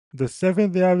The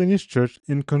Seventh-day Adventist Church,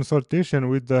 in consultation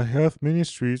with the Health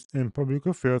Ministries and Public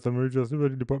Affairs and Religious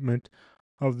Liberty Department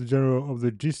of the General of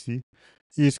the GC,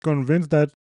 is convinced that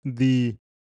the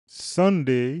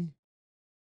Sunday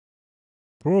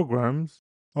programs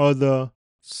are the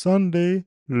Sunday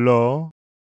law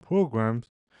programs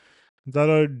that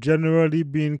are generally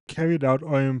being carried out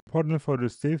are important for the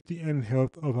safety and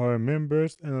health of our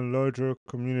members and a larger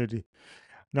community.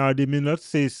 Now, they may not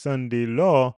say Sunday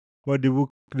law, but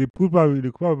they could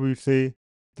probably say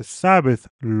the Sabbath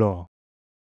law.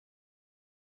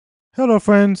 Hello,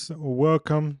 friends.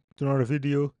 Welcome to another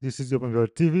video. This is Open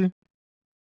TV.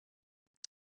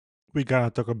 We gotta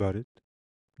talk about it.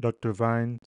 Dr.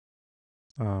 Vine,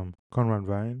 Conrad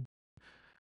Vine.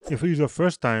 If it is your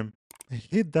first time,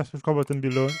 hit that subscribe button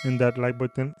below and that like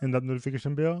button and that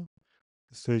notification bell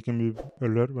so you can be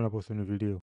alert when I post a new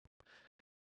video.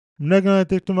 I'm not gonna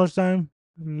take too much time.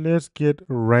 Let's get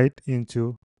right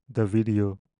into the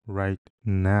video right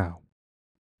now.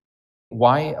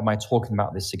 Why am I talking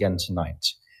about this again tonight?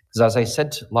 Because as I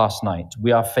said last night,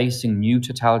 we are facing new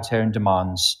totalitarian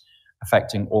demands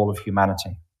affecting all of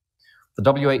humanity.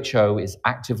 The WHO is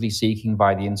actively seeking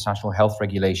via the international health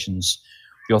regulations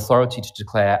the authority to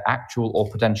declare actual or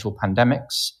potential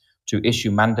pandemics, to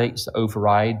issue mandates that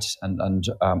override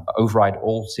override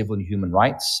all civil and human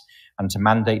rights, and to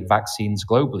mandate vaccines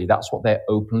globally. That's what they're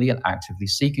openly and actively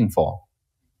seeking for.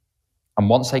 And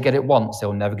once they get it once,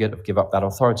 they'll never give up that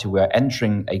authority. We're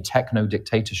entering a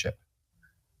techno-dictatorship,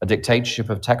 a dictatorship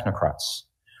of technocrats.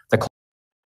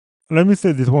 Let me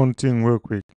say this one thing real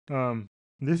quick.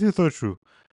 This is so true.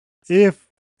 If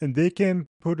they can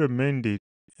put a mandate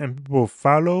and people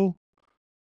follow,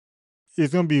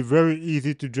 it's going to be very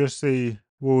easy to just say,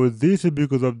 well, this is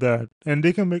because of that. And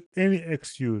they can make any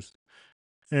excuse.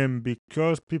 And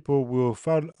because people will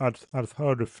follow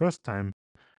the first time,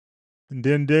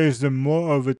 then there is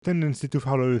more of a tendency to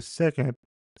follow the second,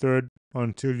 third,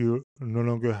 until you no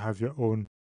longer have your own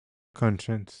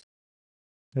conscience.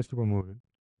 Let's keep on moving.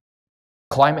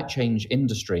 Climate change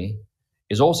industry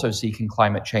is also seeking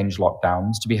climate change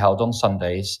lockdowns to be held on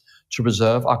Sundays to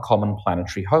preserve our common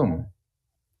planetary home.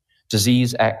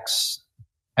 Disease X,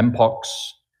 Mpox,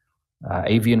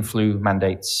 avian flu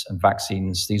mandates and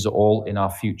vaccines, these are all in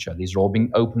our future. These are all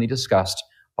being openly discussed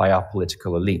by our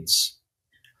political elites.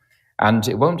 And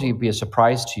it won't be a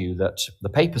surprise to you that the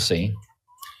papacy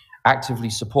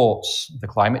actively supports the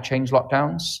climate change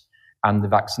lockdowns and the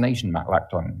vaccination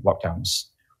lockdowns.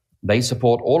 They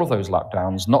support all of those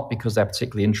lockdowns, not because they're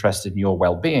particularly interested in your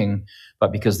well-being,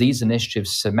 but because these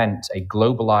initiatives cement a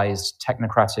globalized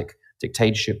technocratic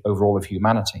dictatorship over all of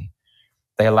humanity.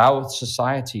 They allow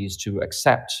societies to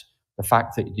accept the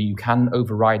fact that you can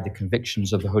override the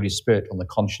convictions of the Holy Spirit on the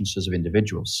consciences of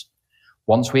individuals.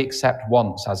 Once we accept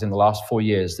once, as in the last 4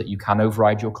 years, that you can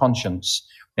override your conscience,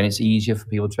 then it's easier for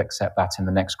people to accept that in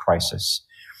the next crisis.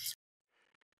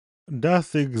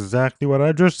 That's exactly what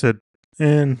I just said.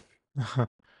 And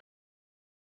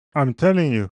I'm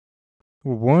telling you,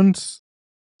 once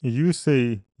you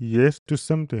say yes to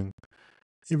something,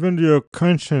 even though your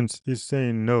conscience is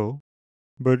saying no,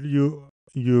 but you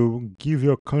give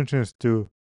your conscience to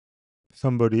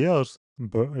somebody else,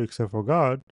 but except for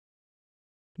God,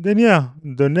 then yeah,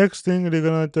 the next thing they're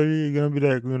gonna tell you, you're gonna be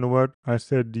like, you know what? I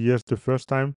said yes the first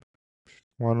time.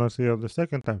 Why not say yes the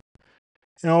second time?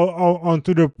 And on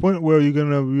to the point where you're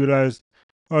gonna realize,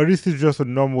 oh, this is just a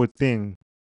normal thing,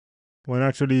 when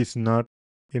actually it's not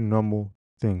a normal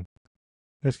thing.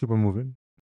 Let's keep on moving.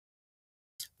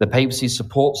 The papacy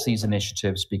supports these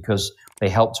initiatives because they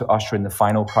help to usher in the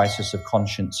final crisis of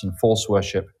conscience and false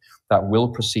worship that will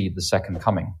precede the second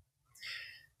coming.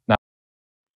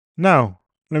 Now,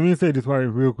 let me say this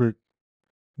one real quick.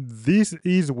 This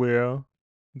is where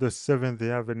the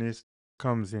Seventh-day Adventist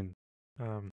comes in.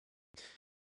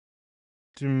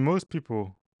 To most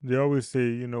people, they always say,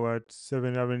 you know what,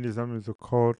 Seventh-day Adventism is a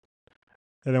cult.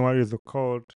 And then what is a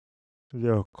cult?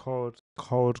 They're a cult.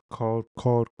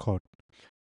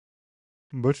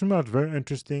 But you know what's very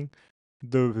interesting?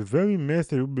 The very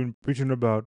message we've been preaching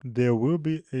about, there will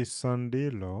be a Sunday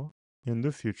law in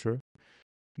the future.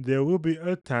 There will be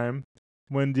a time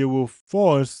when they will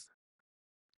force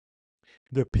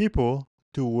the people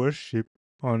to worship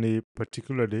on a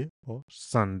particular day or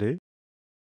Sunday.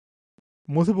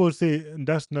 Most people say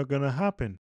that's not gonna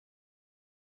happen.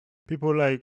 People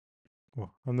like,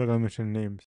 well, I'm not gonna mention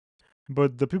names,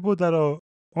 but the people that are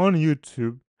on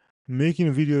YouTube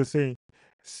making videos saying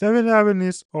Seven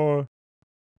Adventists are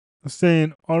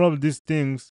saying all of these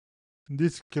things,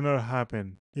 this cannot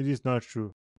happen. It is not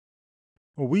true.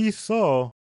 We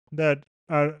saw that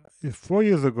 4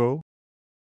 years ago,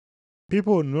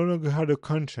 people no longer had a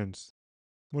conscience.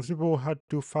 Most people had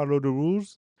to follow the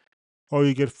rules or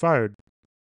you get fired.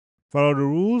 Follow the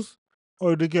rules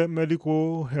or you get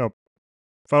medical help.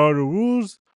 Follow the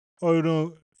rules or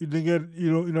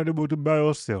you're not able to buy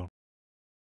or sell.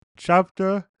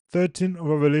 Chapter 13 of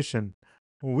Revelation.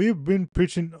 We've been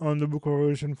preaching on the book of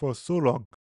Revelation for so long.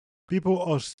 People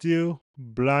are still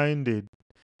blinded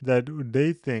that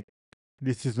they think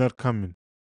this is not coming.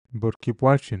 But keep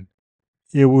watching.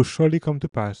 It will surely come to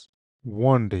pass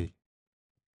one day.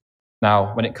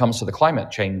 Now, when it comes to the climate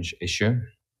change issue,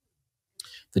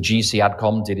 the GC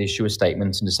ADCOM did issue a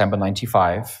statement in December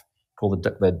 95 called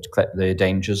the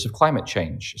Dangers of Climate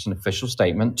Change. It's an official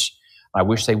statement. I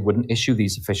wish they wouldn't issue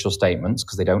these official statements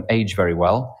because they don't age very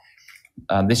well.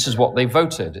 And this is what they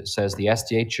voted. It says the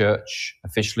SDA Church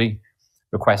officially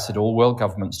requested all world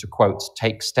governments to, quote,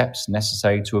 take steps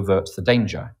necessary to avert the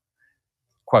danger.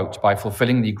 Quote, by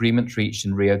fulfilling the agreement reached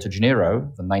in Rio de Janeiro,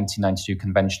 the 1992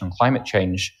 Convention on Climate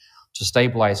Change, to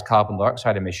stabilize carbon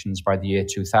dioxide emissions by the year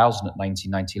 2000 at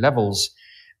 1990 levels,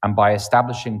 and by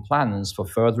establishing plans for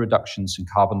further reductions in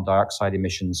carbon dioxide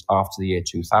emissions after the year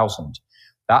 2000.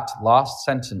 That last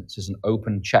sentence is an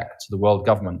open check to the world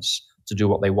governments to do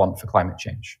what they want for climate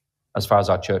change, as far as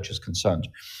our church is concerned.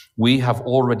 We have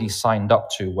already signed up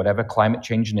to whatever climate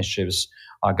change initiatives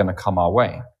are going to come our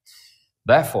way.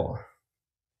 Therefore,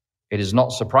 it is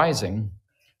not surprising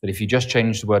that if you just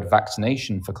change the word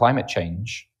vaccination for climate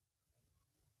change,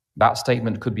 that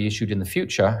statement could be issued in the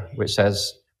future, which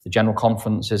says the General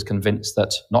Conference is convinced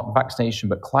that not vaccination,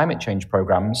 but climate change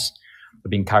programs that are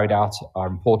being carried out are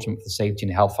important for the safety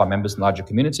and health of our members and larger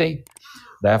community.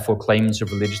 Therefore, claims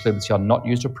of religious liberty are not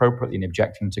used appropriately in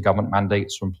objecting to government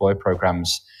mandates or employer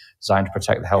programs designed to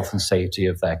protect the health and safety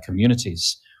of their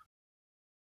communities.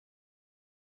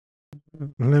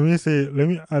 Let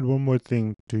me add one more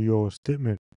thing to your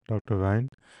statement, Dr. Vine.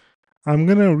 I'm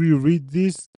going to reread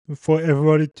this for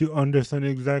everybody to understand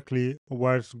exactly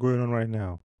what's going on right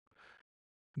now.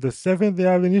 The Seventh-day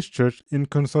Adventist Church, in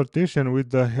consultation with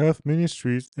the Health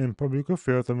Ministries and Public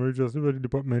Affairs and Religious Liberty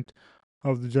Department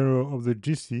of the General of the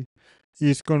GC,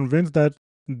 is convinced that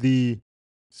the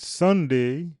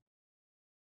Sunday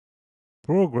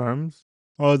programs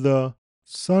or the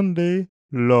Sunday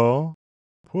law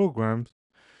programs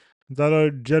that are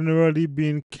generally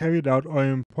being carried out are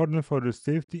important for the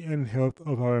safety and health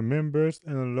of our members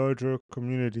and a larger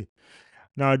community.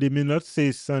 Now, they may not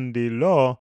say Sunday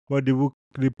law, but they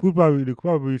could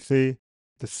probably say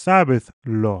the Sabbath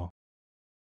law.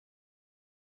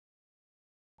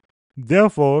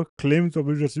 Therefore, claims of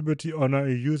religious liberty are not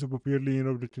used appropriately in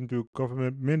relation to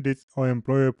government mandates or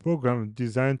employer programs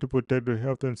designed to protect the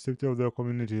health and safety of their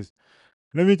communities.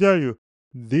 Let me tell you,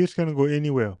 this can go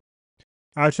anywhere.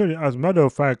 Actually, as a matter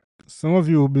of fact, some of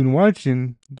you who've been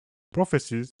watching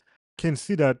prophecies can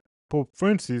see that Pope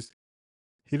Francis,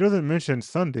 he doesn't mention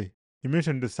Sunday, he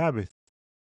mentioned the Sabbath.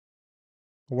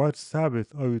 What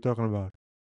Sabbath are we talking about?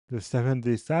 The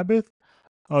seventh-day Sabbath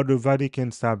or the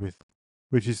Vatican Sabbath,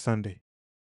 which is Sunday?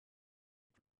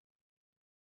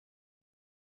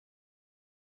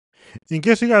 In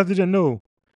case you guys didn't know,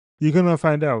 you're gonna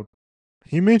find out.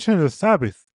 He mentioned the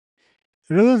Sabbath.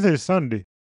 It doesn't say Sunday.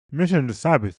 He mentioned the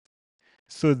Sabbath.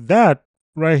 So that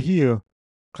right here,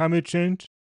 climate change,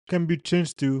 can be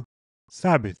changed to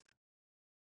Sabbath.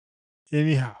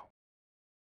 Anyhow,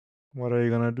 what are you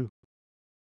gonna do?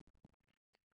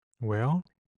 Well,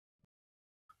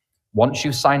 once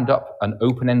you've signed up an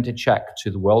open-ended check to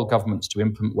the world governments to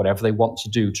implement whatever they want to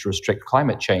do to restrict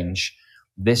climate change,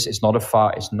 this is not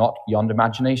it's not beyond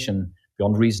imagination,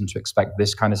 beyond reason to expect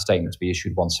this kind of statement to be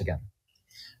issued once again.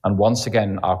 And once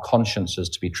again, our consciences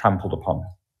to be trampled upon.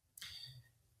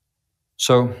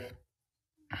 So,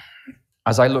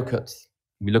 as we look at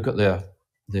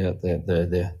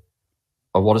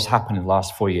what has happened in the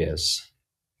last 4 years,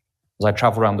 as I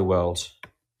travel around the world,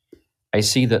 I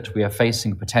see that we are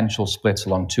facing a potential split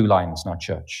along two lines in our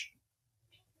church.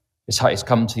 It's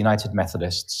come to the United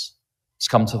Methodists, it's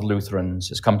come to the Lutherans,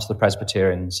 it's come to the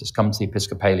Presbyterians, it's come to the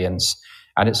Episcopalians,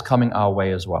 and it's coming our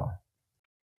way as well.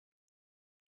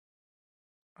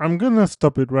 I'm gonna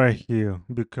stop it right here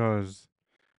because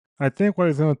I think what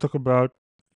he's gonna talk about,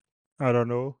 I don't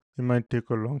know, it might take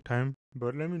a long time,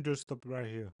 but let me just stop right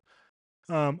here.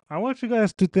 I want you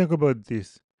guys to think about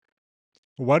this.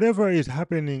 Whatever is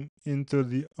happening into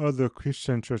the other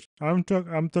Christian church, I'm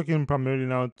talking primarily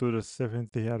now to the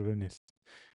Seventh-day Adventists.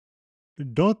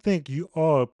 Don't think you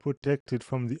are protected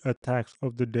from the attacks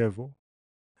of the devil.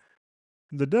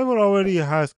 The devil already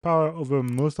has power over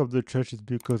most of the churches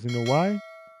because you know why?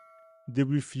 They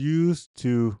refuse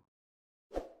to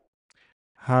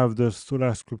have the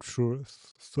sola scriptura,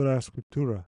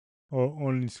 or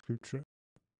only scripture.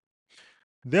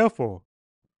 Therefore,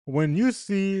 when you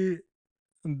see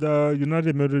the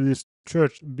United Methodist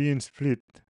Church being split,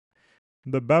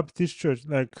 the Baptist Church,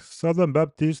 like Southern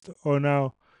Baptists, are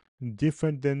now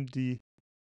different than the,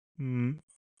 mm,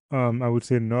 I would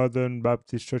say, Northern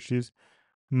Baptist churches.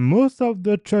 Most of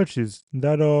the churches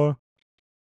that are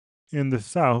in the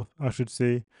South, I should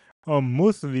say, are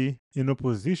mostly in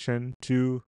opposition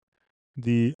to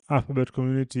the alphabet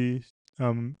community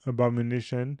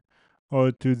abomination,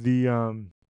 or to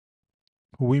the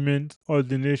women's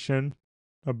ordination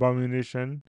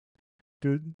abomination,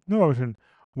 to no abomination,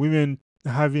 women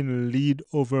having lead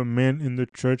over men in the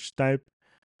church type,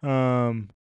 um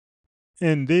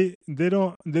and they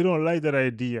don't like that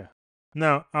idea.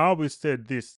 Now, I always said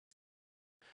this: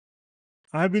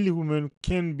 I believe women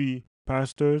can be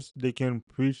pastors, they can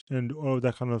preach and do all of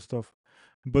that kind of stuff.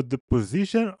 But the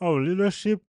position of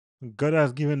leadership, God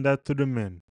has given that to the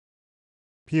men.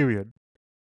 Period.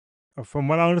 From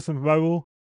what I understand from the Bible,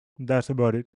 that's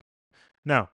about it.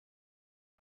 Now,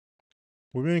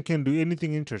 women can do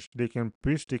anything in church. They can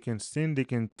preach, they can sing, they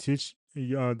can teach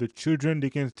the children, they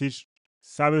can teach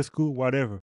Sabbath school,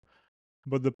 whatever.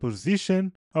 But the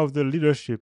position of the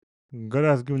leadership, God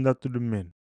has given that to the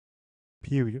men.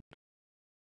 Period.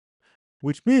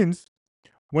 Which means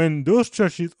when those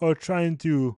churches are trying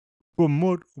to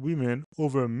promote women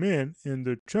over men in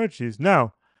the churches,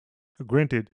 now,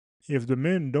 granted, if the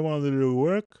men don't want to do the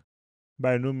work,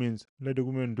 by no means let the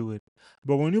women do it.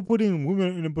 But when you're putting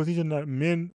women in a position that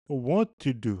men want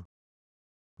to do,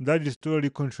 that is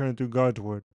totally contrary to God's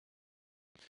word.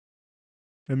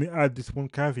 Let me add this one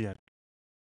caveat.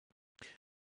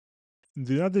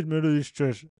 The United Methodist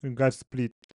Church got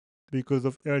split because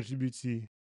of LGBT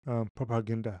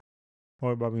propaganda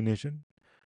or abomination.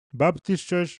 Baptist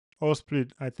Church all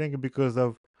split, I think, because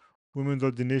of women's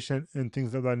ordination and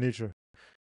things of that nature.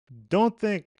 Don't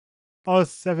think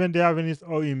us Seventh-day Adventists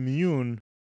are immune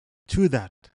to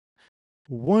that.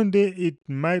 One day it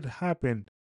might happen.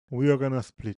 We are gonna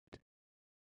split.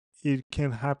 It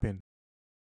can happen.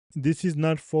 This is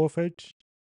not far-fetched.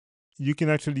 You can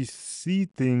actually see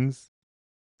things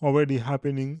already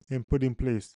happening and put in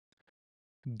place.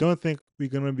 Don't think we're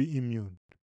gonna be immune.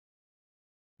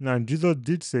 Now, Jesus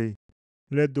did say,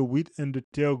 "Let the wheat and the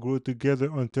tare grow together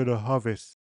until the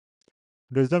harvest."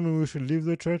 Does that mean we should leave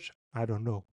the church? I don't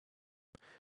know.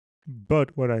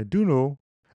 But what I do know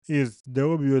is there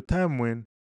will be a time when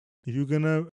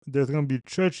there's gonna be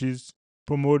churches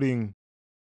promoting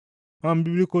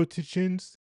unbiblical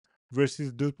teachings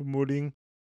versus those promoting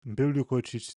biblical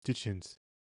teachings.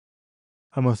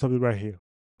 I'm gonna stop it right here,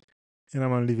 and I'm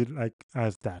gonna leave it like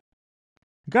as that.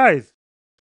 Guys,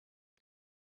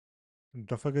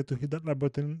 don't forget to hit that like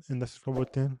button and that subscribe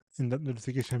button and that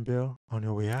notification bell on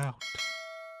your way out.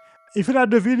 If you like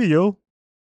the video,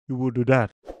 you will do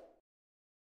that.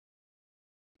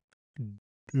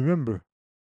 Remember,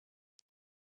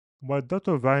 what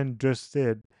Dr. Vine just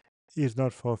said is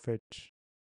not far-fetched.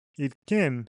 It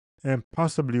can and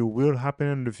possibly will happen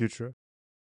in the future.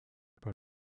 But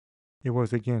it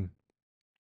was again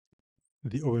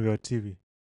the Omega TV.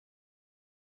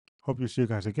 Hope you see you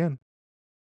guys again.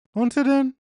 Until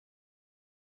then,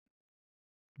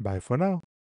 bye for now.